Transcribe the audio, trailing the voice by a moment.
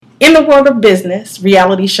In the world of business,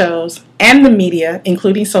 reality shows, and the media,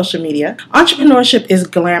 including social media, entrepreneurship is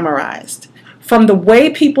glamorized. From the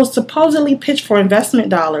way people supposedly pitch for investment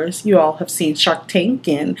dollars, you all have seen Shark Tank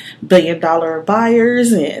and Billion Dollar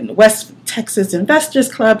Buyers and West Texas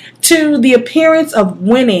Investors Club, to the appearance of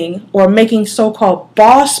winning or making so-called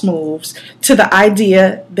boss moves, to the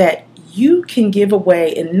idea that you can give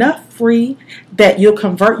away enough free that you'll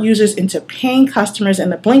convert users into paying customers in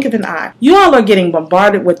the blink of an eye. You all are getting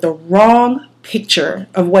bombarded with the wrong picture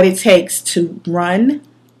of what it takes to run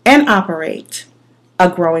and operate a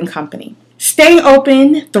growing company. Staying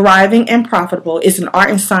open, thriving, and profitable is an art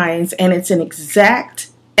and science, and it's an exact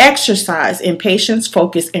exercise in patience,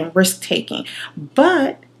 focus, and risk-taking.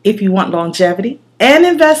 But if you want longevity and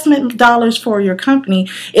investment dollars for your company,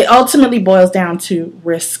 it ultimately boils down to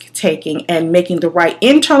risk-taking and making the right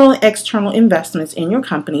internal and external investments in your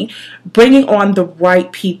company, bringing on the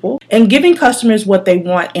right people, and giving customers what they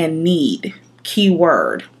want and need.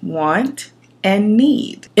 Keyword, want and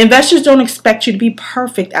need. Investors don't expect you to be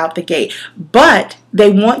perfect out the gate, but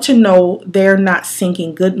they want to know they're not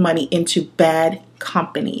sinking good money into bad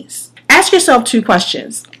companies. Ask yourself 2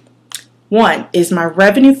 questions. 1, is my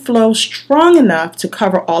revenue flow strong enough to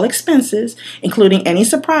cover all expenses, including any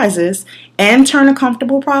surprises, and turn a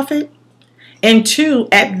comfortable profit? And 2,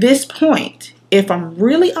 at this point, if I'm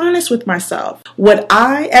really honest with myself, would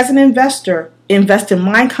I, as an investor, invest in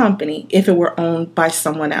my company if it were owned by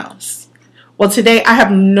someone else? Well, today I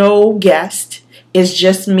have no guest. It's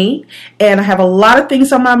just me, and I have a lot of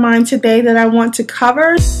things on my mind today that I want to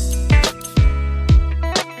cover.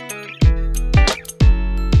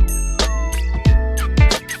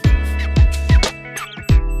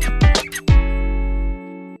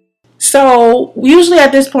 So usually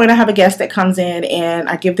at this point I have a guest that comes in and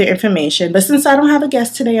I give their information, but since I don't have a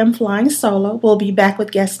guest today, I'm flying solo. We'll be back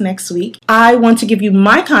with guests next week. I want to give you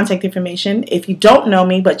my contact information if you don't know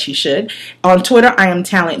me, but you should. On Twitter, I am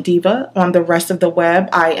Talent Diva. On the rest of the web,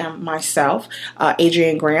 I am myself,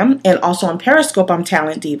 Adrienne Graham, and also on Periscope, I'm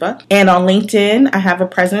Talent Diva. And on LinkedIn, I have a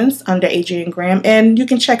presence under Adrienne Graham, and you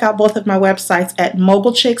can check out both of my websites at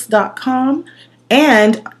moguljchicks.com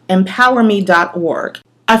and empowerme.org.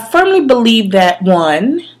 I firmly believe that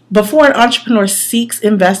 1, before an entrepreneur seeks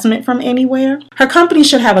investment from anywhere, her company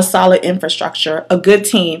should have a solid infrastructure, a good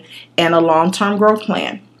team, and a long-term growth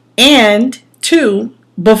plan. And 2,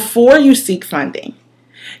 before you seek funding,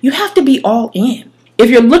 you have to be all in. If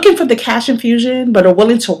you're looking for the cash infusion but are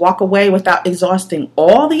willing to walk away without exhausting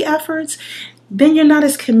all the efforts, then you're not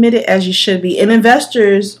as committed as you should be. And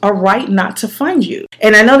investors are right not to fund you.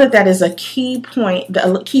 And I know that that is a key point,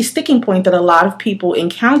 a key sticking point that a lot of people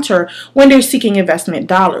encounter when they're seeking investment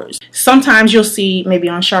dollars. Sometimes you'll see maybe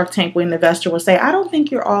on Shark Tank where an investor will say, I don't think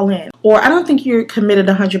you're all in, or I don't think you're committed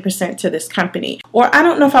 100% to this company, or I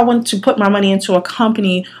don't know if I want to put my money into a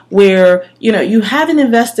company where, you haven't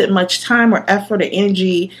invested much time or effort or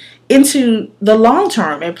energy into the long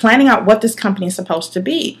term and planning out what this company is supposed to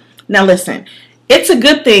be. Now listen, it's a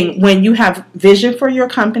good thing when you have vision for your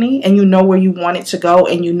company and you know where you want it to go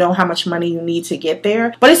and you know how much money you need to get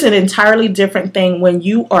there. But it's an entirely different thing when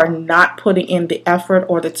you are not putting in the effort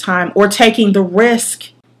or the time or taking the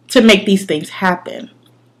risk to make these things happen.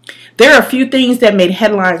 There are a few things that made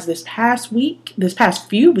headlines this past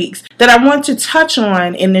few weeks that I want to touch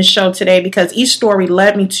on in this show today because each story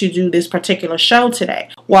led me to do this particular show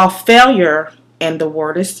today. While failure, and the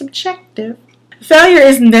word is subjective, failure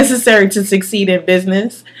is necessary to succeed in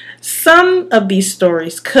business, some of these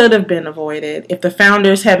stories could have been avoided if the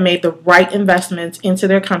founders had made the right investments into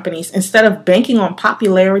their companies instead of banking on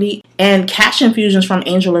popularity and cash infusions from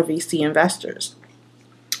angel or VC investors.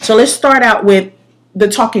 So let's start out with the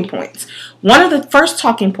talking points. One of the first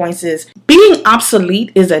talking points is being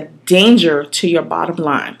obsolete is a danger to your bottom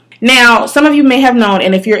line. Now, some of you may have known,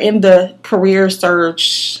 and if you're in the career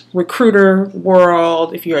search, recruiter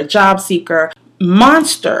world, if you're a job seeker,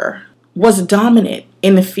 Monster was dominant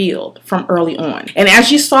in the field from early on. And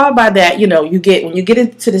as you saw by that, when you get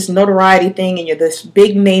into this notoriety thing and you're this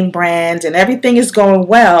big name brand and everything is going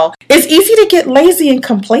well, it's easy to get lazy and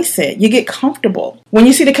complacent. You get comfortable. When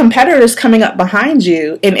you see the competitors coming up behind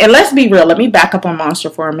you, and let's be real, let me back up on Monster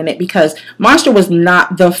for a minute because Monster was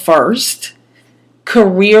not the first.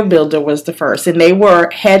 Career Builder was the first, and they were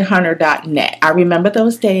headhunter.net. I remember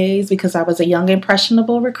those days because I was a young,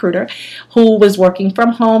 impressionable recruiter who was working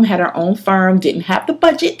from home, had her own firm, didn't have the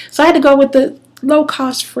budget, so I had to go with the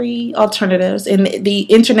low-cost, free alternatives, and the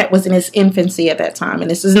internet was in its infancy at that time,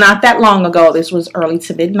 and this is not that long ago. This was early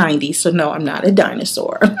to mid-90s, so no, I'm not a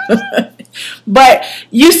dinosaur. But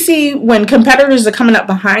you see, when competitors are coming up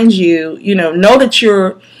behind you, know that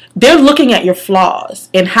you're They're looking at your flaws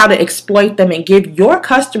and how to exploit them and give your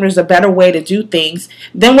customers a better way to do things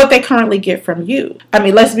than what they currently get from you. I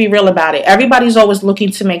mean, let's be real about it. Everybody's always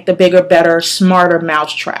looking to make the bigger, better, smarter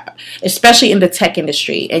mousetrap, especially in the tech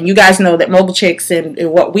industry. And you guys know that Mobile Chicks and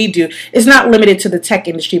what we do is not limited to the tech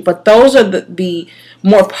industry, but those are the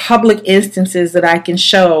more public instances that I can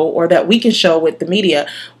show, or that we can show with the media,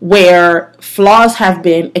 where flaws have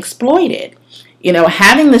been exploited. You know,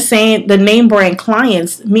 having the name brand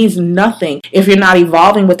clients means nothing if you're not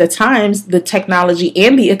evolving with the times, the technology,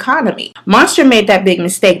 and the economy. Monster made that big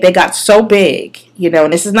mistake. They got so big, you know,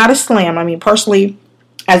 and this is not a slam. I mean, personally,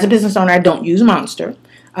 as a business owner, I don't use Monster.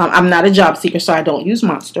 I'm not a job seeker, so I don't use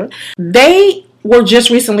Monster. They were just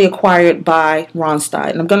recently acquired by Randstad,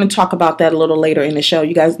 and I'm going to talk about that a little later in the show.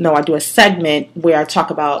 You guys know I do a segment where I talk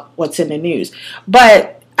about what's in the news.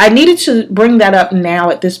 But I needed to bring that up now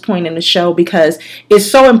at this point in the show because it's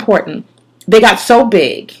so important. They got so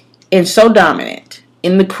big and so dominant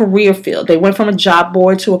in the career field. They went from a job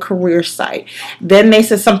board to a career site. Then they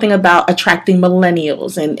said something about attracting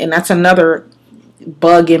millennials, and that's another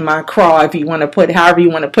bug in my craw, if you want to put, however you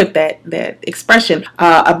want to put that expression,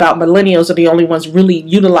 about millennials are the only ones really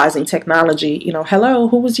utilizing technology. You know, hello,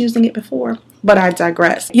 who was using it before? But I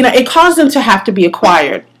digress. You know, it caused them to have to be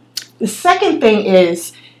acquired. The second thing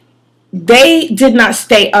is, they did not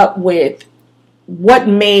stay up with what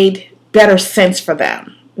made better sense for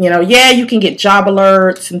them. You know, yeah, you can get job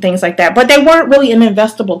alerts and things like that, but they weren't really an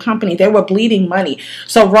investable company. They were bleeding money.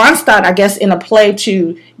 So Randstad, I guess, in a play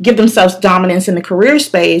to give themselves dominance in the career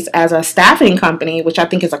space as a staffing company, which I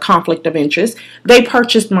think is a conflict of interest, they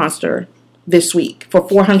purchased Monster this week for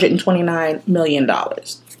 $429 million.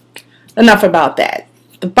 Enough about that.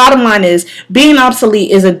 The bottom line is, being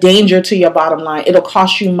obsolete is a danger to your bottom line. It'll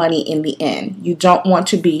cost you money in the end. You don't want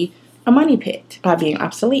to be a money pit by being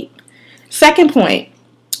obsolete. Second point,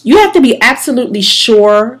 you have to be absolutely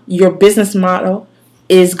sure your business model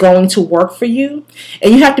is going to work for you,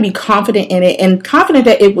 and you have to be confident in it and confident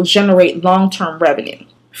that it will generate long-term revenue.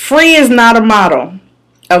 Free is not a model,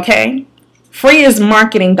 okay? Free is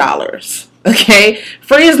marketing dollars, okay?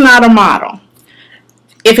 Free is not a model.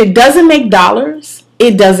 If it doesn't make dollars,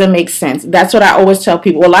 it doesn't make sense. That's what I always tell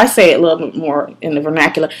people. Well, I say it a little bit more in the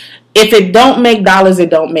vernacular. If it don't make dollars, it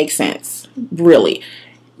don't make sense, really.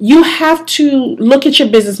 You have to look at your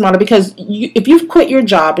business model, because if you've quit your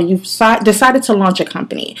job and you've decided to launch a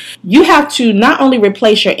company, you have to not only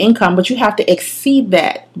replace your income, but you have to exceed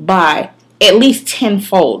that by at least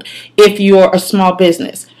tenfold if you're a small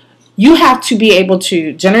business. You have to be able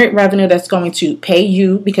to generate revenue that's going to pay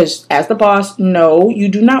you, because as the boss, no, you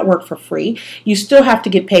do not work for free. You still have to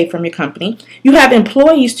get paid from your company. You have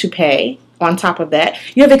employees to pay on top of that.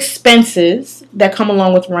 You have expenses that come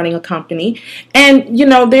along with running a company. And, you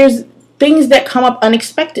know, there's things that come up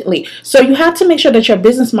unexpectedly. So you have to make sure that your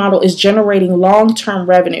business model is generating long-term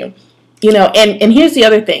revenue. You know, and here's the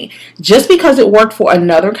other thing. Just because it worked for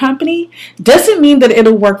another company doesn't mean that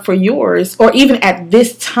it'll work for yours, or even at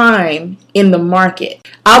this time in the market.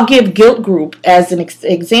 I'll give Gilt Group as an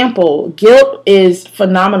example. Gilt is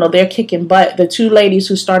phenomenal. They're kicking butt. The two ladies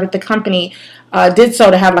who started the company did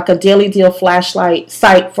so to have like a daily deal flashlight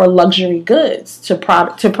site for luxury goods to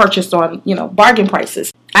purchase on, you know, bargain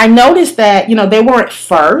prices. I noticed that, you know, they weren't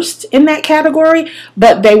first in that category,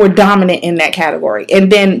 but they were dominant in that category.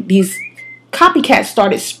 And then these copycats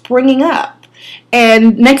started springing up.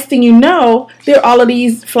 And next thing you know, there are all of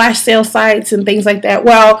these flash sale sites and things like that.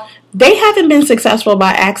 Well, they haven't been successful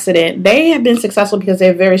by accident. They have been successful because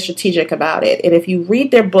they're very strategic about it. And if you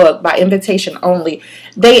read their book, By Invitation Only,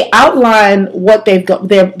 they outline what they've got,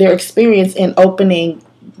 their experience in opening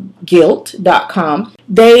Gilt.com.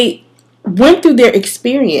 They went through their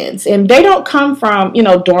experience, and they don't come from, you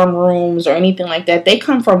know, dorm rooms or anything like that. They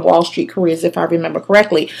come from Wall Street careers, if I remember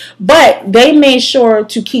correctly. But they made sure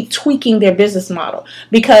to keep tweaking their business model,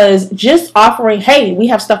 because just offering, hey, we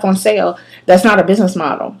have stuff on sale, that's not a business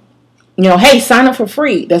model. You know, hey, sign up for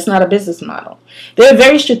free, that's not a business model. They're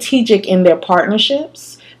very strategic in their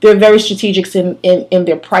partnerships. They're very strategic in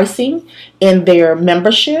their pricing, in their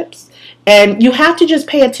memberships. And you have to just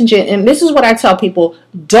pay attention. And this is what I tell people.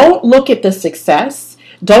 Don't look at the success.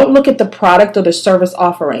 Don't look at the product or the service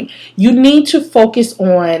offering. You need to focus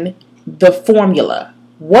on the formula.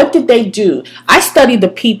 What did they do? I study the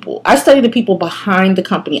people. I study the people behind the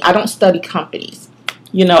company. I don't study companies,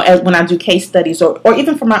 you know, as when I do case studies or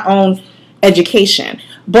even for my own education.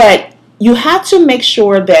 But you have to make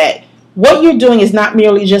sure that what you're doing is not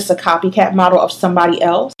merely just a copycat model of somebody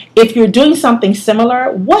else. If you're doing something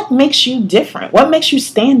similar, what makes you different? What makes you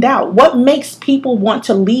stand out? What makes people want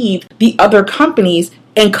to leave the other companies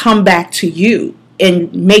and come back to you?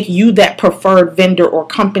 and make you that preferred vendor or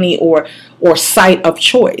company or site of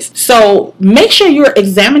choice. So make sure you're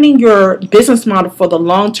examining your business model for the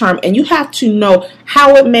long term, and you have to know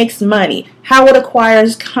how it makes money, how it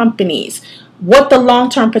acquires companies, what the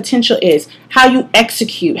long-term potential is, how you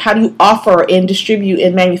execute, how do you offer and distribute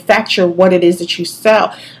and manufacture what it is that you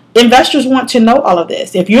sell. Investors want to know all of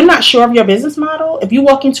this. If you're not sure of your business model, if you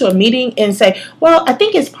walk into a meeting and say, well, I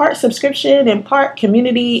think it's part subscription and part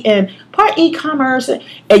community and part e-commerce, and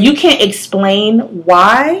you can't explain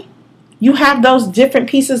why you have those different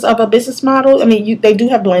pieces of a business model. I mean, they do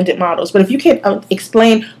have blended models, but if you can't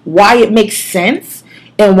explain why it makes sense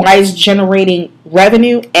and why it's generating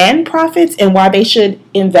revenue and profits and why they should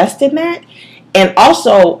invest in that, and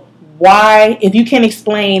also why, if you can't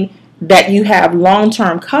explain that you have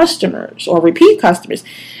long-term customers or repeat customers,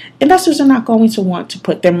 investors are not going to want to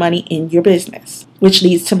put their money in your business, which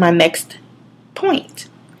leads to my next point.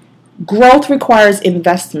 Growth requires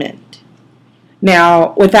investment.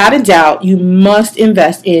 Now, without a doubt, you must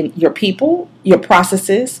invest in your people, your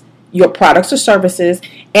processes, your products or services,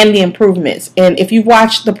 and the improvements. And if you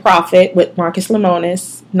watch The Profit with Marcus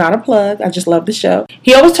Lemonis, not a plug, I just love the show,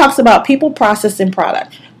 he always talks about people, process, and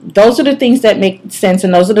product. Those are the things that make sense,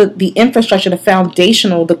 and those are the infrastructure, the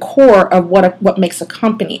foundational, the core of what makes a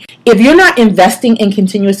company. If you're not investing in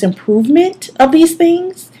continuous improvement of these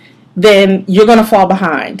things, then you're going to fall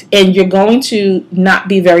behind, and you're going to not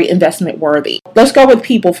be very investment worthy. Let's go with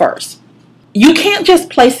people first. You can't just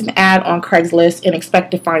place an ad on Craigslist and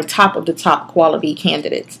expect to find top of the top quality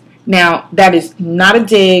candidates. Now, that is not a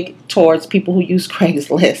dig towards people who use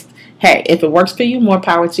Craigslist. Hey, if it works for you, more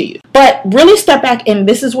power to you. But really step back, and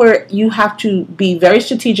this is where you have to be very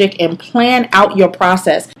strategic and plan out your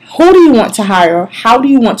process. Who do you want to hire? How do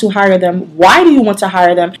you want to hire them? Why do you want to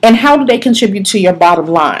hire them? And how do they contribute to your bottom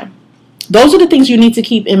line? Those are the things you need to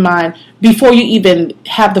keep in mind before you even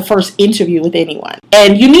have the first interview with anyone.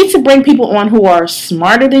 And you need to bring people on who are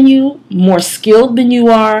smarter than you, more skilled than you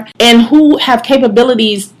are, and who have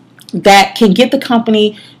capabilities that can get the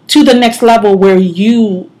company to the next level where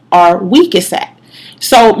you are weakest at.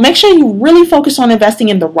 So make sure you really focus on investing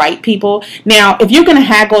in the right people. Now, if you're going to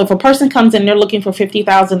haggle, if a person comes in, they're looking for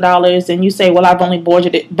 $50,000 and you say, well, I've only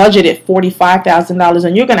budgeted $45,000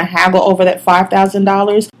 and you're going to haggle over that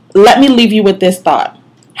 $5,000, let me leave you with this thought.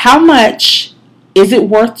 How much is it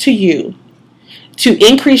worth to you to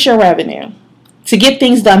increase your revenue, to get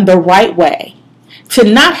things done the right way, to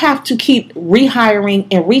not have to keep rehiring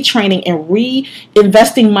and retraining and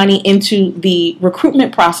reinvesting money into the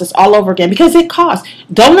recruitment process all over again, because it costs.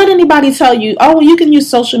 Don't let anybody tell you, oh, well, you can use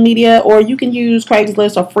social media or you can use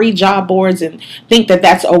Craigslist or free job boards and think that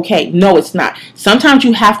that's okay. No, it's not. Sometimes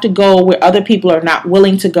you have to go where other people are not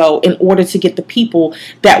willing to go in order to get the people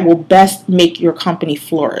that will best make your company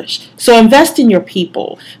flourish. So invest in your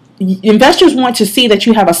people. Investors want to see that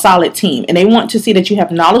you have a solid team, and they want to see that you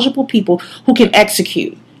have knowledgeable people who can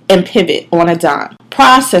execute and pivot on a dime.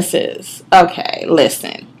 Processes. Okay,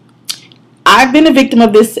 listen. I've been a victim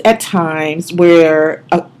of this at times where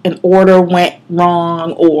an order went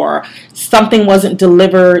wrong or something wasn't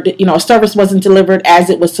delivered, a service wasn't delivered as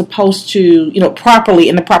it was supposed to, properly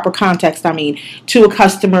in the proper context, to a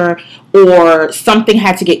customer, or something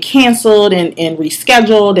had to get canceled and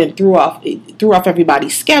rescheduled and threw off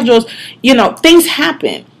everybody's schedules. Things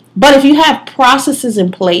happen. But if you have processes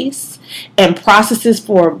in place and processes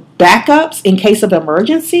for backups in case of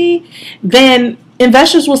emergency, then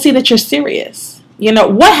investors will see that you're serious.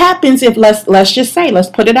 What happens if, let's just say, let's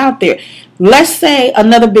put it out there. Let's say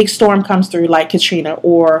another big storm comes through like Katrina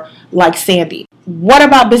or like Sandy. What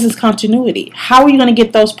about business continuity? How are you going to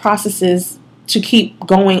get those processes to keep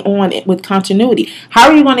going on with continuity? How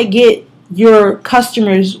are you going to get your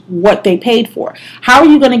customers what they paid for? How are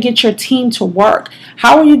you going to get your team to work?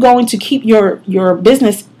 How are you going to keep your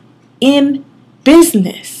business in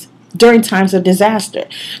business during times of disaster?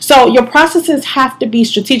 So your processes have to be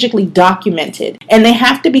strategically documented, and they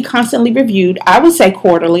have to be constantly reviewed, I would say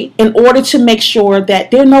quarterly, in order to make sure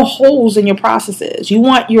that there are no holes in your processes. You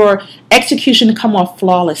want your execution to come off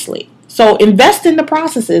flawlessly. So invest in the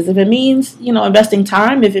processes. If it means, investing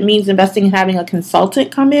time, if it means investing in having a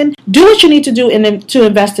consultant come in, do what you need to do to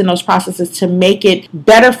invest in those processes to make it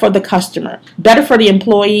better for the customer, better for the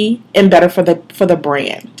employee, and better for the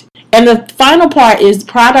brand. And the final part is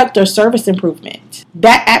product or service improvement.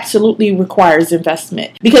 That absolutely requires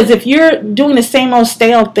investment. Because if you're doing the same old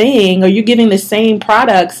stale thing, or you're giving the same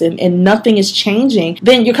products and nothing is changing,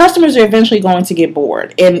 then your customers are eventually going to get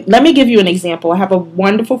bored. And let me give you an example. I have a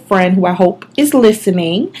wonderful friend who I hope is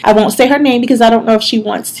listening. I won't say her name because I don't know if she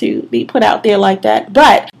wants to be put out there like that.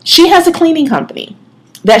 But she has a cleaning company.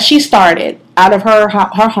 that she started out of her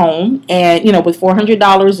home, and with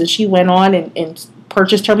 $400, and she went on and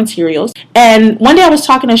purchased her materials. And one day I was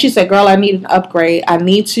talking to her, she said, girl, I need an upgrade. I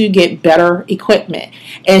need to get better equipment.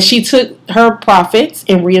 And she took her profits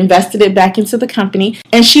and reinvested it back into the company,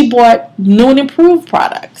 and she bought new and improved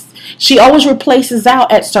products. She always replaces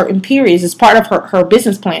out at certain periods. It's part of her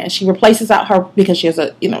business plan. She replaces out because she has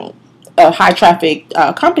a high traffic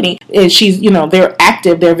company, and they're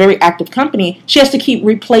active. They're a very active company. She has to keep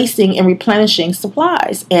replacing and replenishing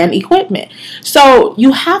supplies and equipment. So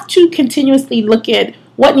you have to continuously look at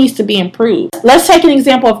what needs to be improved. Let's take an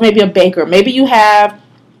example of maybe a baker. Maybe you have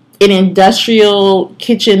an industrial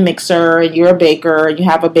kitchen mixer, and you're a baker, and you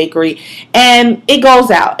have a bakery, and it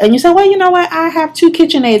goes out, and you say, well, you know what, I have 2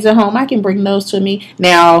 KitchenAids at home, I can bring those to me.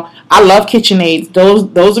 Now, I love KitchenAids.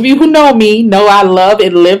 Those of you who know me know I love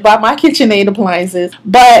and live by my KitchenAid appliances,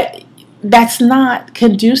 but that's not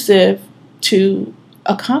conducive to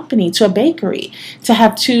a company, to a bakery, to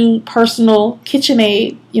have 2 personal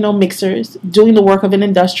KitchenAid, mixers doing the work of an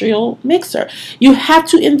industrial mixer. You have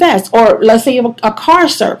to invest. Or let's say you have a car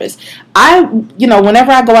service.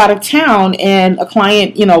 Whenever I go out of town and a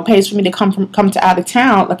client, pays for me to come to out of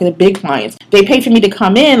town, like the big clients, they pay for me to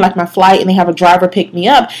come in, like my flight, and they have a driver pick me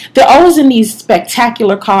up. They're always in these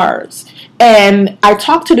spectacular cars. And I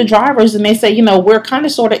talk to the drivers, and they say, we're kind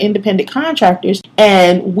of sort of independent contractors,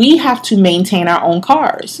 and we have to maintain our own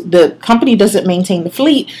cars. The company doesn't maintain the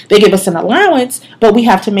fleet. They give us an allowance, but we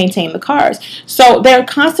have to maintain the cars. So they're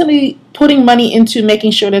constantly putting money into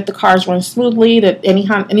making sure that the cars run smoothly, that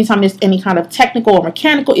anytime there's any kind of technical or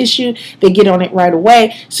mechanical issue, they get on it right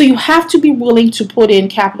away. So you have to be willing to put in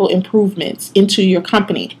capital improvements into your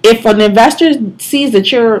company. If an investor sees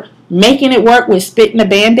that you're making it work with spitting a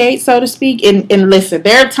Band-Aid, so to speak. And listen,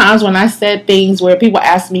 there are times when I said things where people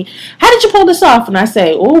ask me, how did you pull this off? And I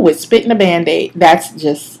say, with spitting a Band-Aid. That's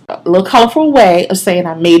just a little colorful way of saying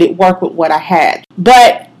I made it work with what I had.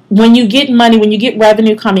 But when you get money, when you get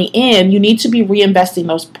revenue coming in, you need to be reinvesting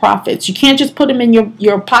those profits. You can't just put them in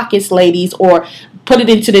your pockets, ladies, or put it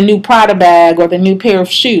into the new Prada bag or the new pair of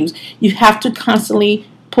shoes. You have to constantly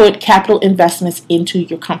put capital investments into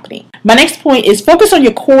your company. My next point is focus on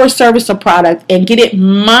your core service or product and get it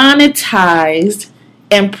monetized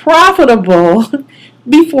and profitable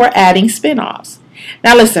before adding spinoffs.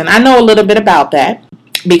 Now listen, I know a little bit about that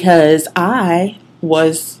because I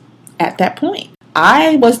was at that point.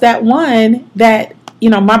 I was that one that,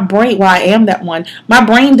 my brain, I am that one, my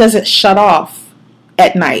brain doesn't shut off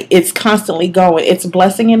at night. It's constantly going. It's a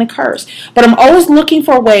blessing and a curse. But I'm always looking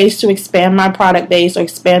for ways to expand my product base or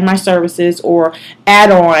expand my services or add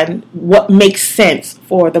on what makes sense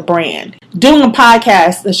for the brand. Doing a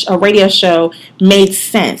podcast, a radio show made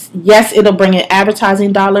sense. Yes, it'll bring in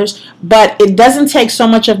advertising dollars, but it doesn't take so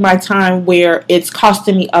much of my time where it's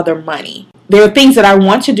costing me other money. There are things that I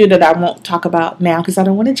want to do that I won't talk about now because I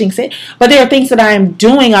don't want to jinx it. But there are things that I am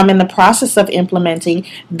doing, I'm in the process of implementing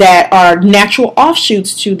that are natural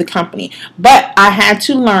offshoots to the company. But I had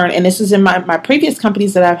to learn, and this is in my previous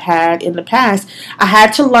companies that I've had in the past, I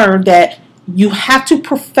had to learn that you have to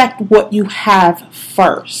perfect what you have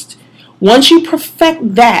first. Once you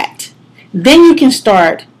perfect that, then you can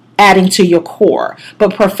start adding to your core.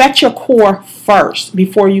 But perfect your core first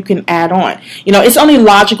before you can add on. It's only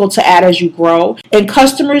logical to add as you grow. And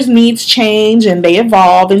customers' needs change and they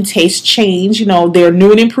evolve and tastes change. There are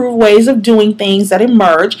new and improved ways of doing things that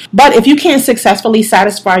emerge. But if you can't successfully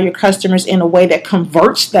satisfy your customers in a way that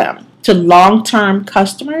converts them to long-term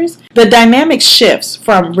customers, the dynamic shifts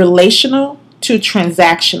from relational to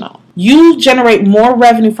transactional. You generate more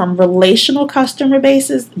revenue from relational customer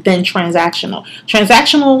bases than transactional.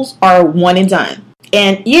 Transactionals are one and done.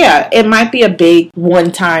 And yeah, it might be a big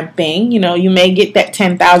one-time thing. You may get that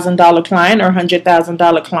 $10,000 client or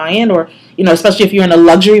 $100,000 client, or, especially if you're in a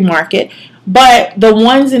luxury market. But the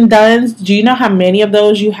ones and dones, do you know how many of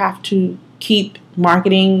those you have to keep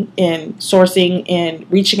marketing and sourcing and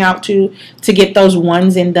reaching out to get those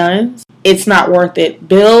ones and dones? It's not worth it.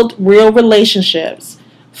 Build real relationships.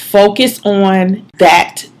 Focus on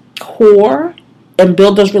that core and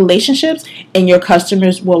build those relationships, and your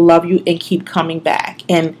customers will love you and keep coming back.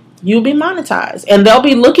 And you'll be monetized, and they'll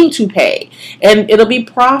be looking to pay, and it'll be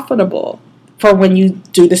profitable for when you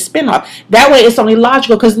do the spinoff. That way, it's only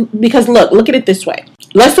logical because look at it this way.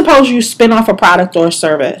 Let's suppose you spin off a product or a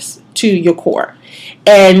service to your core,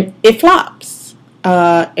 and it flops.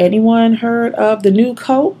 Anyone heard of the new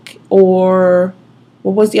Coke, or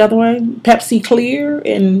what was the other one? Pepsi Clear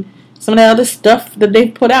and some of the other stuff that they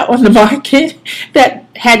put out on the market that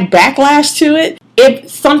had backlash to it? If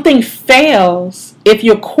something fails, if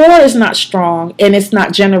your core is not strong and it's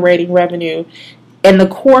not generating revenue, and the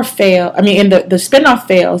core and the spinoff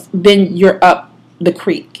fails, then you're up the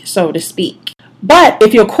creek, so to speak. But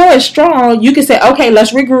if your core is strong, you can say, okay,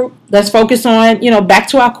 let's regroup. Let's focus on, back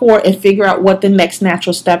to our core and figure out what the next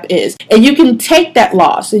natural step is. And you can take that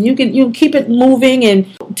loss and you can keep it moving and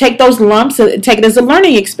take those lumps and take it as a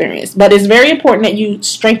learning experience. But it's very important that you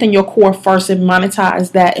strengthen your core first and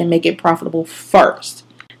monetize that and make it profitable first.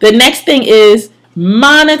 The next thing is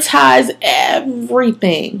monetize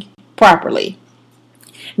everything properly.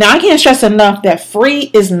 Now, I can't stress enough that free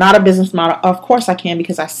is not a business model. Of course I can,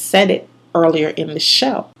 because I said it earlier in the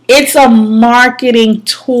show. It's a marketing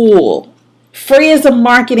tool. Free is a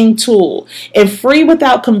marketing tool. And free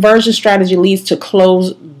without conversion strategy leads to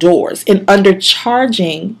closed doors. And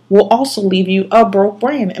undercharging will also leave you a broke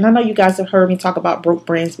brand. And I know you guys have heard me talk about broke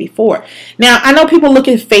brands before. Now, I know people look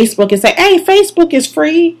at Facebook and say, hey, Facebook is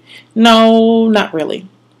free. No, not really.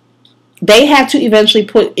 They have to eventually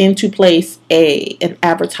put into place an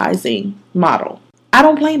advertising model. I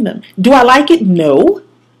don't blame them. Do I like it? No,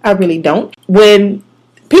 I really don't. When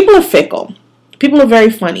people are fickle, people are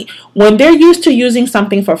very funny. When they're used to using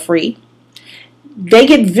something for free, they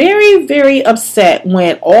get very, very upset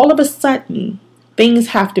when all of a sudden things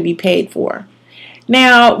have to be paid for.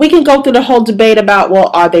 Now, we can go through the whole debate about,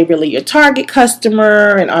 well, are they really your target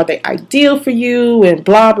customer and are they ideal for you and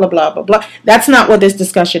blah, blah, blah, blah, blah. That's not what this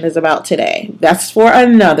discussion is about today. That's for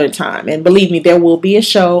another time. And believe me, there will be a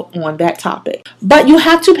show on that topic. But you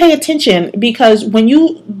have to pay attention, because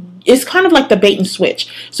it's kind of like the bait and switch.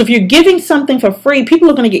 So if you're giving something for free, people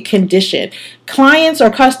are going to get conditioned. Clients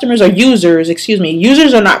or customers or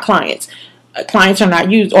users are not clients. Clients are not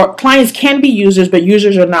used, or clients can be users, but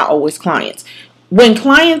users are not always clients. When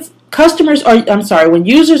when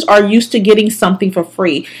users are used to getting something for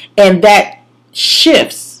free and that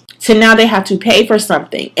shifts to now they have to pay for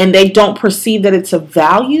something and they don't perceive that it's a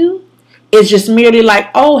value, it's just merely like,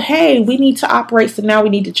 oh, hey, we need to operate, so now we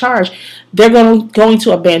need to charge. They're going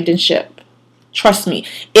to abandon ship. Trust me.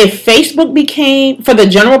 If Facebook became, for the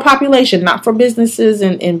general population, not for businesses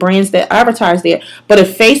and brands that advertise there, but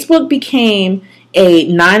if Facebook became a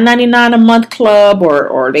 $9.99 a month club,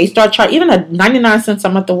 or they start charging even a 99 cents a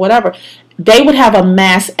month or whatever, they would have a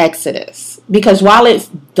mass exodus. Because while it's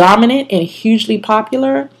dominant and hugely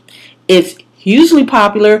popular, it's hugely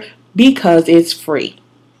popular because it's free.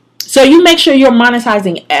 So you make sure you're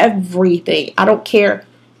monetizing everything. I don't care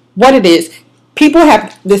what it is. People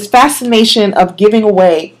have this fascination of giving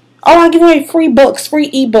away, I give away free books,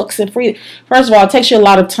 free ebooks, and free. First of all, it takes you a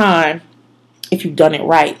lot of time. If you've done it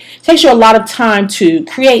right, it takes you a lot of time to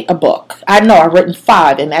create a book. I know I've written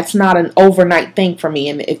 5, and that's not an overnight thing for me,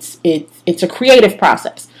 and it's a creative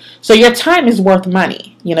process. So your time is worth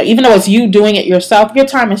money. Even though it's you doing it yourself, your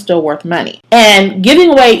time is still worth money. And giving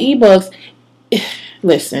away ebooks,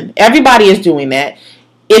 listen, everybody is doing that.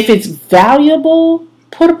 If it's valuable,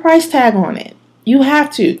 put a price tag on it. You have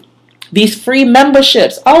to. These free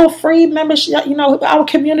memberships. Free membership. Our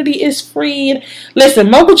community is free. Listen,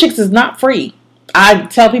 Mogul Chicks is not free. I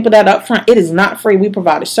tell people that up front. It is not free. We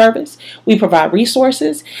provide a service. We provide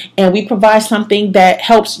resources. And we provide something that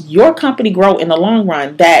helps your company grow in the long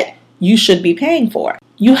run that you should be paying for.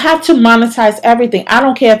 You have to monetize everything. I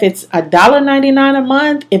don't care if it's $1.99 a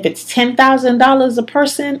month, if it's $10,000 a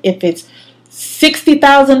person, if it's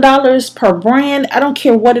 $60,000 per brand. I don't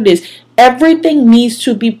care what it is. Everything needs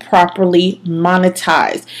to be properly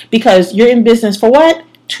monetized, because you're in business for what?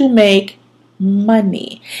 To make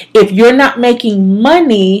money. If you're not making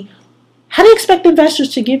money, how do you expect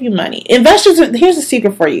investors to give you money? Investors, here's a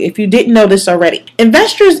secret for you if you didn't know this already.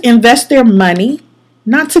 Investors invest their money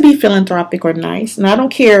not to be philanthropic or nice. And I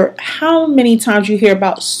don't care how many times you hear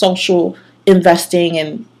about social investing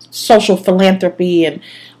and social philanthropy and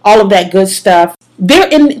all of that good stuff. They're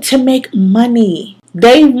in to make money.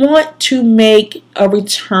 They want to make a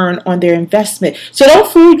return on their investment. So don't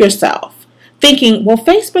fool yourself thinking, well,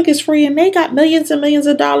 Facebook is free and they got millions and millions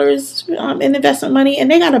of dollars in investment money and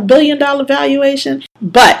they got $1 billion valuation,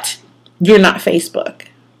 but you're not Facebook.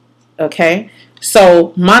 Okay?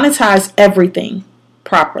 So monetize everything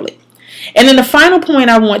properly. And then the final point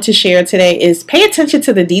I want to share today is pay attention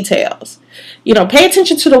to the details. Pay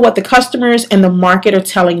attention to what the customers and the market are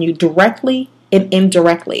telling you directly and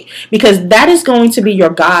indirectly, because that is going to be your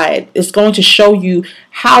guide. It's going to show you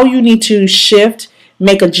how you need to shift,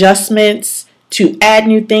 make adjustments, to add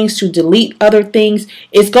new things, to delete other things.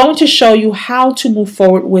 It's going to show you how to move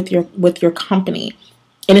forward with your company.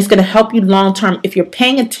 And it's going to help you long term if you're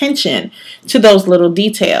paying attention to those little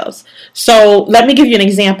details. So let me give you an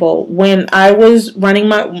example. When I was running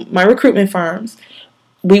my recruitment firms,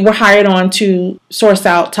 we were hired on to source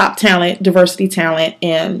out top talent, diversity talent,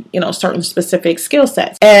 and, certain specific skill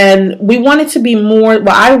sets. And we wanted to be more,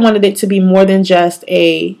 I wanted it to be more than just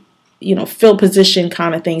a, fill position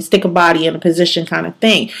kind of thing, stick a body in a position kind of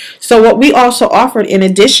thing. So what we also offered in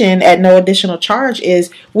addition at no additional charge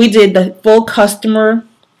is we did the full customer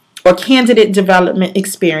or candidate development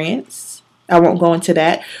experience. I won't go into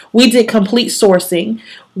that. We did complete sourcing.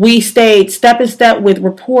 We stayed step in step with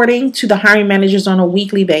reporting to the hiring managers on a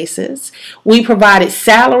weekly basis. We provided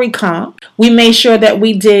salary comp. We made sure that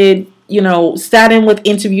we did, sat in with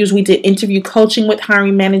interviews. We did interview coaching with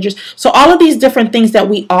hiring managers. So all of these different things that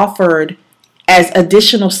we offered as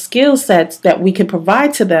additional skill sets that we could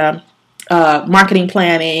provide to them, marketing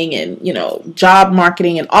planning and, job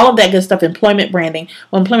marketing and all of that good stuff, employment branding.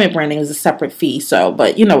 Well, employment branding is a separate fee,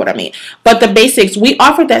 but you know what I mean. But the basics, we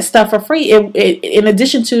offered that stuff for free in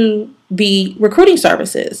addition to the recruiting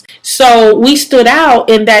services. So we stood out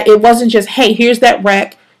in that it wasn't just, hey, here's that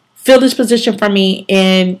rec, fill this position for me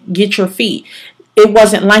and get your fee. It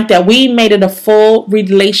wasn't like that. We made it a full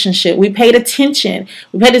relationship. We paid attention.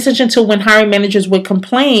 We paid attention to when hiring managers would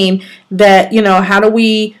complain that, how do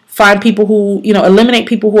we find people who, eliminate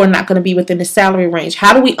people who are not going to be within the salary range?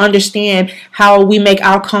 How do we understand how we make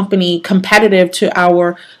our company competitive to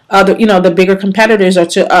our other, the bigger competitors or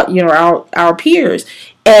to, our peers?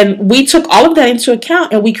 And we took all of that into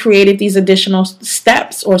account and we created these additional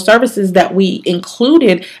steps or services that we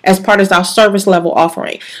included as part of our service level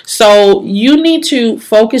offering. So you need to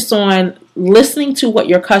focus on listening to what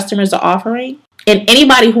your customers are offering. And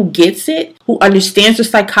anybody who gets it, who understands the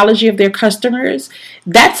psychology of their customers,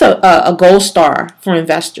 that's a gold star for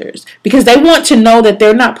investors, because they want to know that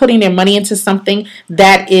they're not putting their money into something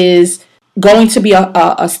that is going to be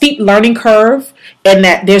a steep learning curve, and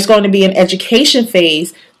that there's going to be an education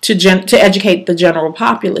phase to educate the general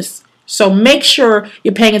populace. So make sure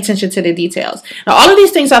you're paying attention to the details. Now, all of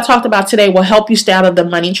these things I talked about today will help you stay out of the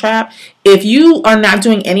money trap. If you are not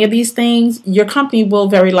doing any of these things, your company will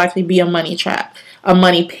very likely be a money trap, a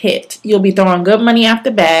money pit. You'll be throwing good money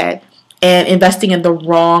after bad and investing in the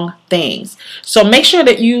wrong things. So make sure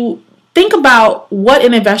that you think about what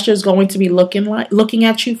an investor is going to be looking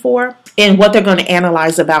at you for and what they're going to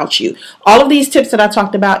analyze about you. All of these tips that I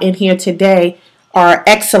talked about in here today are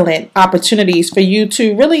excellent opportunities for you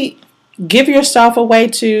to really give yourself a way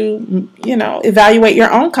to, evaluate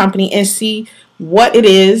your own company and see what it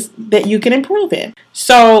is that you can improve in.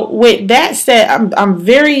 So with that said, I'm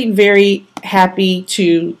very, very happy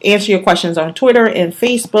to answer your questions on Twitter and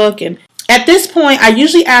Facebook. And at this point, I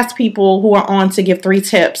usually ask people who are on to give 3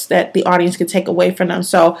 tips that the audience can take away from them.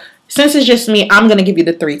 So since it's just me, I'm going to give you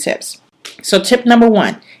the 3 tips. So tip number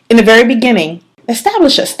 1, in the very beginning,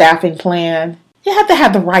 establish a staffing plan. You have to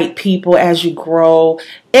have the right people as you grow.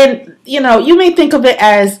 And, you may think of it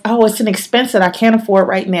as, oh, it's an expense that I can't afford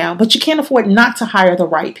right now, but you can't afford not to hire the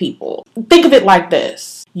right people. Think of it like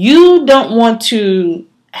this. You don't want to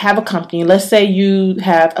have a company. Let's say you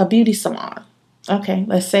have a beauty salon. Okay,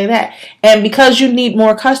 let's say that. And because you need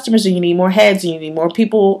more customers and you need more heads and you need more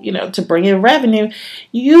people, to bring in revenue,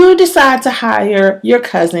 you decide to hire your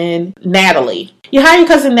cousin, Natalie. You hire your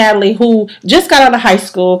cousin, Natalie, who just got out of high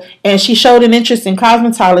school and she showed an interest in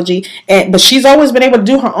cosmetology, but she's always been able to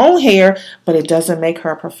do her own hair, but it doesn't make her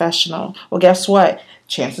a professional. Well, guess what?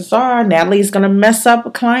 Chances are Natalie's going to mess up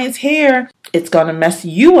a client's hair. It's going to mess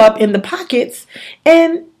you up in the pockets,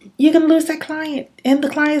 and you're going to lose that client, and the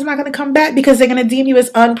client's not going to come back because they're going to deem you as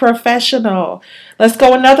unprofessional. Let's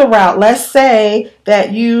go another route. Let's say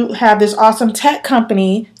that you have this awesome tech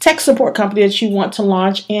support company that you want to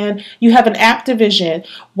launch, and you have an app division.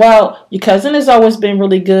 Well, your cousin has always been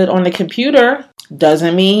really good on the computer.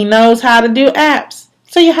 Doesn't mean he knows how to do apps.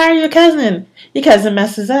 So you hire your cousin. Your cousin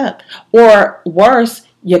messes up. Or worse,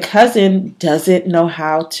 your cousin doesn't know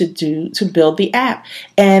how to build the app,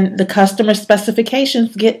 and the customer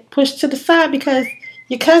specifications get pushed to the side because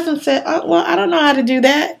your cousin said, oh, well, I don't know how to do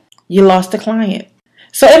that. You lost a client.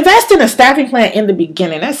 So invest in a staffing plan in the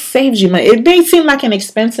beginning. That saves you money. It may seem like an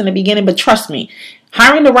expense in the beginning, but trust me,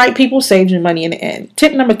 hiring the right people saves you money in the end.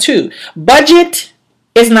 Tip number 2, budget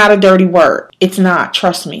is not a dirty word. It's not.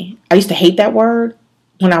 Trust me. I used to hate that word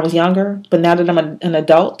when I was younger, but now that I'm an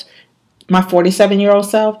adult, my 47-year-old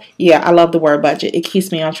self, yeah, I love the word budget. It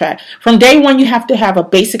keeps me on track. From day one, you have to have a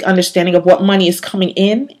basic understanding of what money is coming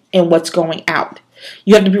in and what's going out.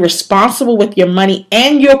 You have to be responsible with your money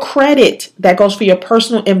and your credit. That goes for your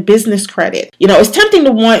personal and business credit. It's tempting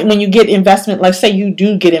to want, when you get investment, like say you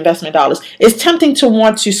do get investment dollars, it's tempting to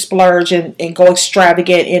want to splurge and go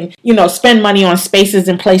extravagant and, spend money on spaces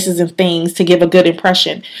and places and things to give a good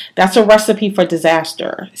impression. That's a recipe for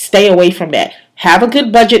disaster. Stay away from that. Have a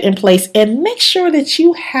good budget in place and make sure that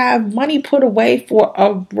you have money put away for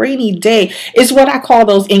a rainy day. It's what I call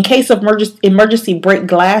those in case of emergency break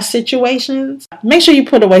glass situations. Make sure you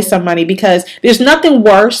put away some money because there's nothing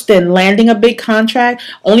worse than landing a big contract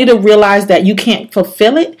only to realize that you can't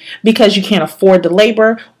fulfill it because you can't afford the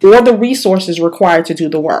labor or the resources required to do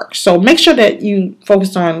the work. So make sure that you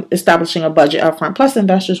focus on establishing a budget upfront. Plus,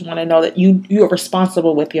 investors want to know that you are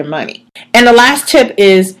responsible with your money. And the last tip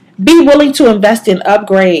is be willing to invest in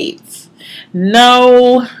upgrades.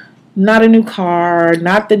 No, not a new car,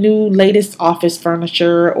 not the new latest office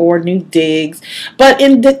furniture or new digs, but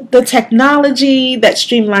in the technology that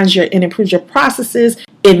streamlines and improves your processes,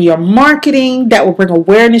 in your marketing that will bring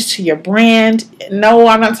awareness to your brand. No,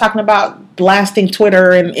 I'm not talking about blasting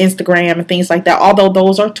Twitter and Instagram and things like that. Although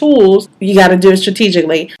those are tools, you got to do it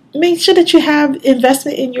strategically. Make sure that you have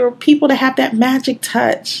investment in your people to have that magic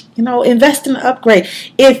touch. Invest in an upgrade.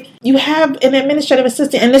 If you have an administrative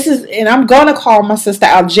assistant, and I'm going to call my sister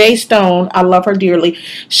out, Jay Stone. I love her dearly.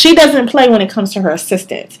 She doesn't play when it comes to her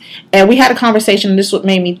assistants. And we had a conversation, and this what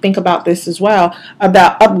made me think about this as well,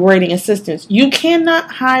 about upgrading assistants. You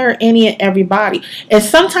cannot hire any and everybody. And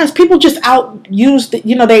sometimes people just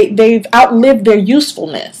they've outlived their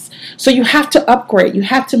usefulness. So you have to upgrade. You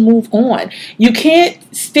have to move on. You can't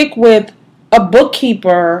stick with a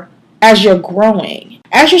bookkeeper as you're growing.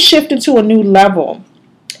 As you shift into a new level,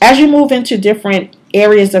 as you move into different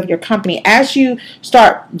areas of your company, as you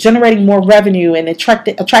start generating more revenue and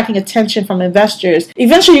attracting attention from investors,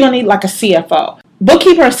 eventually you're going to need like a CFO.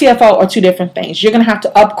 Bookkeeper and CFO are two different things. You're going to have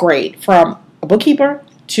to upgrade from a bookkeeper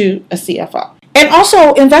to a CFO. And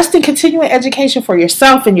also invest in continuing education for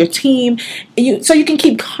yourself and your team so you can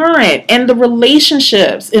keep current. And the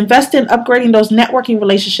relationships, invest in upgrading those networking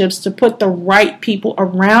relationships to put the right people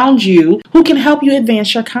around you who can help you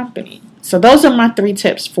advance your company. So those are my 3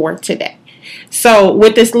 tips for today. So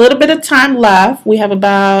with this little bit of time left, we have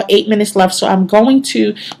about 8 minutes left. So I'm going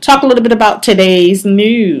to talk a little bit about today's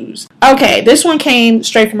news. Okay, this one came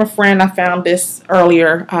straight from a friend. I found this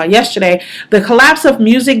earlier yesterday. The collapse of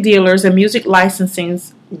music dealers and music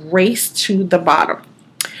licensing's race to the bottom.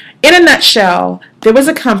 In a nutshell, there was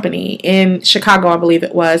a company in Chicago, I believe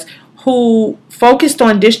it was, who focused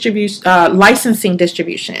on licensing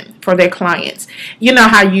distribution for their clients. You know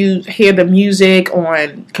how you hear the music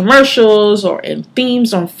on commercials or in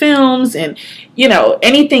themes on films and,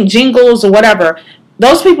 anything, jingles or whatever.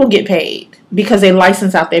 Those people get paid because they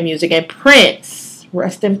license out their music. And Prince,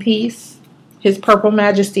 rest in peace, His Purple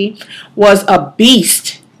Majesty, was a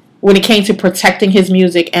beast when it came to protecting his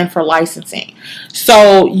music and for licensing.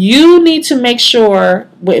 So you need to make sure,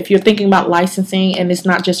 if you're thinking about licensing, and it's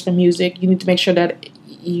not just for music, you need to make sure that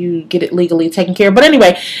you get it legally taken care of. But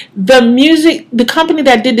anyway, the company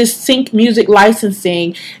that did this Sync Music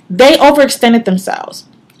licensing, they overextended themselves.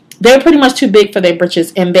 They're pretty much too big for their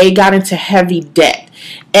britches, and they got into heavy debt.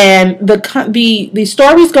 And the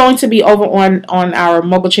story is going to be over on our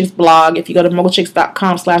Mogul Chicks blog. If you go to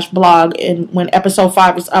mogulchicks.com/blog, and when episode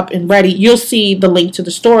 5 is up and ready, you'll see the link to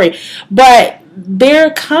the story. But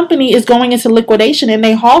their company is going into liquidation, and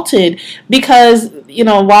they halted because,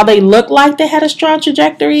 while they looked like they had a strong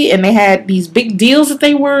trajectory and they had these big deals that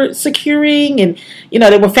they were securing, and,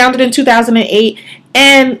 they were founded in 2008,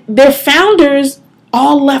 and their founders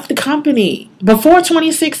all left the company before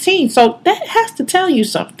 2016. So that has to tell you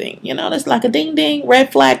something. That's like a ding ding,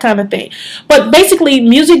 red flag kind of thing. But basically,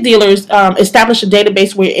 music dealers established a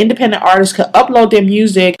database where independent artists could upload their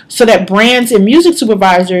music so that brands and music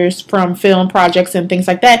supervisors from film projects and things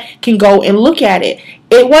like that can go and look at it.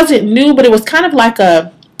 It wasn't new, but it was kind of like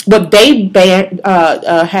what they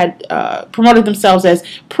had promoted themselves as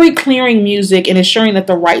pre-clearing music and ensuring that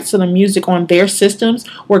the rights to the music on their systems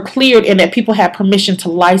were cleared and that people had permission to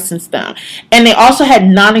license them. And they also had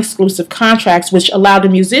non-exclusive contracts, which allowed the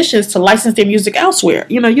musicians to license their music elsewhere.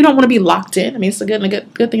 You don't want to be locked in. I mean, it's a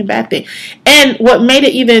good thing and bad thing. And what made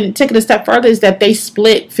it even take it a step further is that they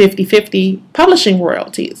split 50-50 publishing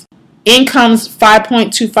royalties. Income's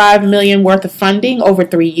 $5.25 million worth of funding over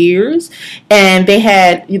 3 years, and they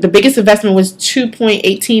had the biggest investment was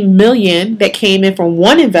 $2.18 million that came in from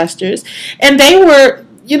one investors, and they were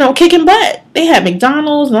kicking butt. They had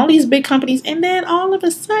McDonald's and all these big companies, and then all of a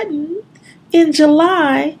sudden in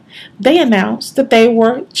July they announced that they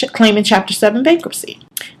were claiming Chapter 7 bankruptcy.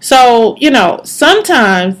 So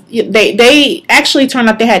sometimes they actually turned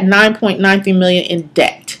out they had $9.93 million in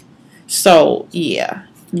debt. So yeah.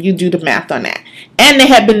 You do the math on that. And they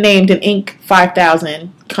had been named an Inc.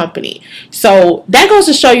 5000 company. So that goes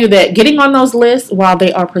to show you that getting on those lists, while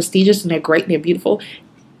they are prestigious and they're great and they're beautiful,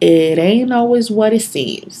 it ain't always what it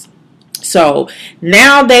seems. So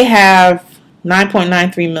now they have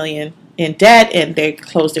 $9.93 million in debt, and they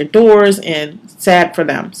closed their doors, and sad for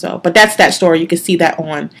them. So, but that's that story. You can see that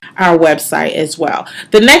on our website as well.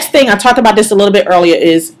 The next thing, I talked about this a little bit earlier,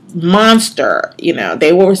 is Monster.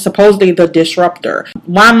 They were supposedly the disruptor.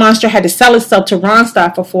 Wine Monster had to sell itself to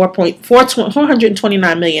Randstad for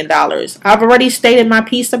 $429 million. I've already stated my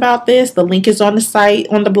piece about this. The link is on the site,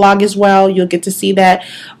 on the blog as well. You'll get to see that.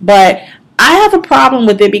 But I have a problem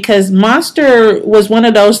with it because Monster was one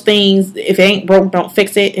of those things, if it ain't broke, don't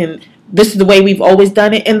fix it. And this is the way we've always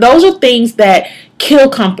done it. And those are things that kill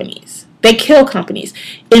companies. They kill companies.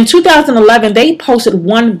 In 2011, they posted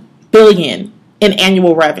 $1 billion in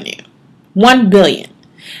annual revenue. $1 billion.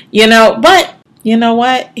 But you know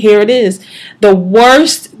what? Here it is. The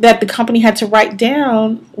worst that the company had to write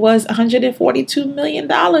down was $142 million,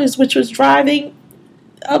 which was driving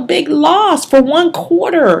a big loss for one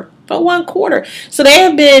quarter. So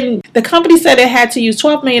the company said it had to use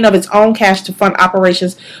 $12 million of its own cash to fund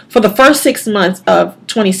operations for the first 6 months of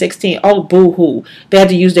 2016. Oh, boo-hoo. They had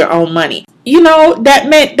to use their own money. That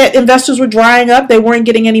meant that investors were drying up. They weren't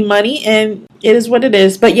getting any money, and it is what it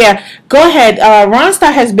is. But yeah, go ahead.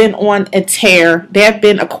 Randstad has been on a tear. They have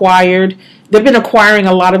been acquired. They've been acquiring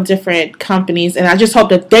a lot of different companies, and I just hope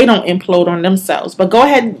that they don't implode on themselves. But go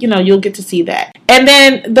ahead, you'll get to see that. And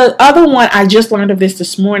then the other one, I just learned of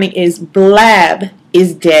this morning, is Blab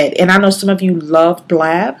is dead. And I know some of you love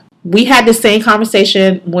Blab. We had the same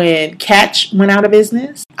conversation when Catch went out of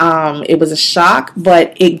business. It was a shock,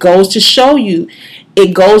 but it goes to show you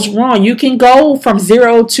it goes wrong. You can go from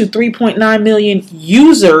 0 to 3.9 million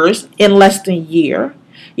users in less than a year.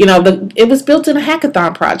 It was built in a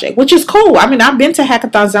hackathon project, which is cool. I mean, I've been to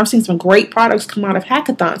hackathons and I've seen some great products come out of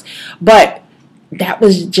hackathons, but that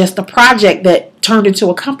was just a project that turned into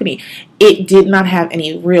a company. It did not have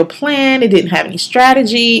any real plan. It didn't have any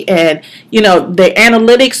strategy, and the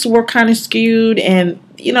analytics were kind of skewed, and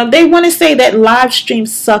they want to say that live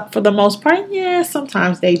streams suck for the most part. Yeah,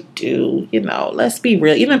 sometimes they do. Let's be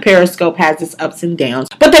real. Even Periscope has its ups and downs,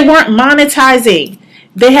 but they weren't monetizing.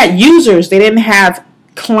 They had users. They didn't have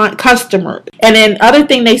customer. And then other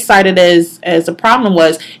thing they cited as a problem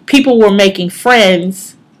was people were making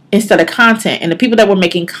friends instead of content, and the people that were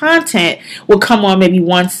making content would come on maybe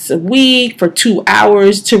once a week for 2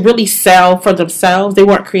 hours to really sell for themselves. They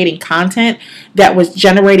weren't creating content that was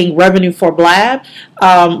generating revenue for Blab.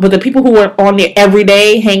 But the people who were on there every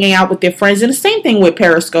day hanging out with their friends, and the same thing with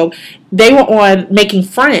Periscope, they were on making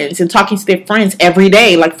friends and talking to their friends every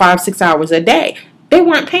day, like 5-6 hours a day. They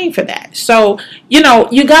weren't paying for that. So, you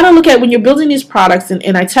got to look at when you're building these products,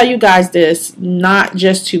 and I tell you guys this, not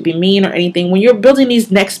just to be mean or anything, when you're building these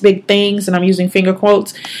next big things, and I'm using finger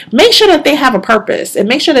quotes, make sure that they have a purpose, and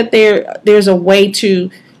make sure that there's a way to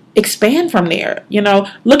expand from there.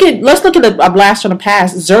 Let's look at a blast from the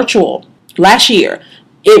past. Zirtual, last year,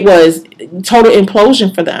 it was total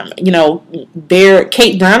implosion for them. Mary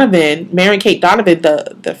Kate Donovan,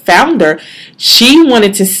 the founder, she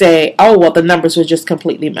wanted to say, oh, well, the numbers were just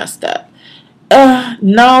completely messed up.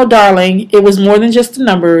 No, darling, it was more than just the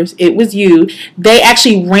numbers. It was you. They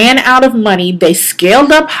actually ran out of money. They scaled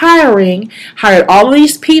up hiring, hired all of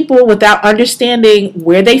these people without understanding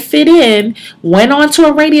where they fit in, went on to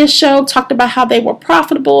a radio show, talked about how they were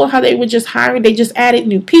profitable, how they were just hiring. They just added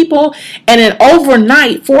new people. And then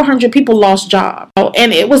overnight, 400 people lost jobs.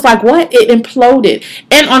 And it was like, what? It imploded.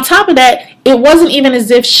 And on top of that, it wasn't even as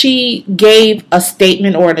if she gave a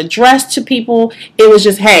statement or an address to people. It was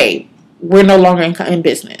just, hey, we're no longer in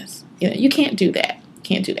business. You can't do that.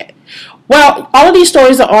 Well, all of these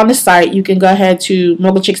stories are on the site. You can go ahead to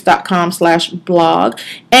mogulchicks.com/blog.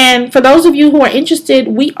 And for those of you who are interested,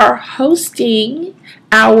 we are hosting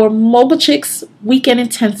our Mogul Chicks Weekend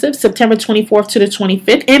Intensive, September 24th to the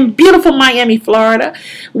 25th in beautiful Miami, Florida.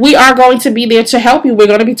 We are going to be there to help you. We're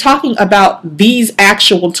going to be talking about these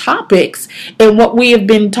actual topics and what we have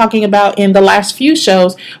been talking about in the last few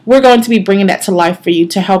shows. We're going to be bringing that to life for you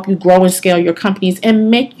to help you grow and scale your companies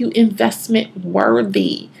and make you investment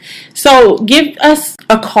worthy. So give us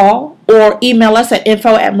a call or email us at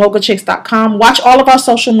info@mogulchicks.com. Watch all of our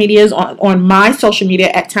social medias on my social media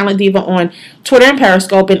at Talent Diva on Twitter and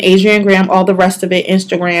Periscope, and Adrienne Graham, all the rest of it,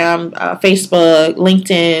 Instagram, Facebook,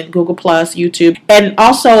 LinkedIn, Google+, YouTube. And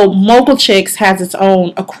also, Mogul Chicks has its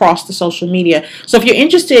own across the social media. So if you're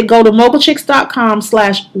interested, go to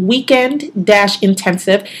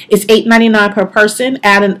mogulchicks.com/weekend-intensive. It's $8.99 per person.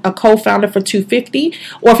 Add a co-founder for $250.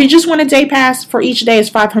 Or if you just want a day pass for each day, it's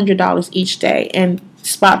 $500 each day. And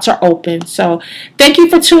spots are open. So thank you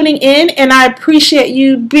for tuning in, and I appreciate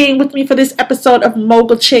you being with me for this episode of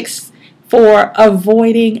Mogul Chicks for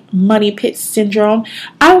avoiding money pit syndrome.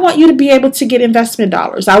 I want you to be able to get investment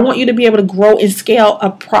dollars. I want you to be able to grow and scale a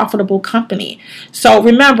profitable company. So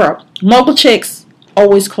remember, Mogul Chicks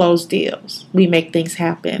always close deals. We make things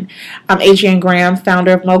happen. I'm Adrienne Graham,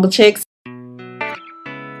 founder of Mogul Chicks.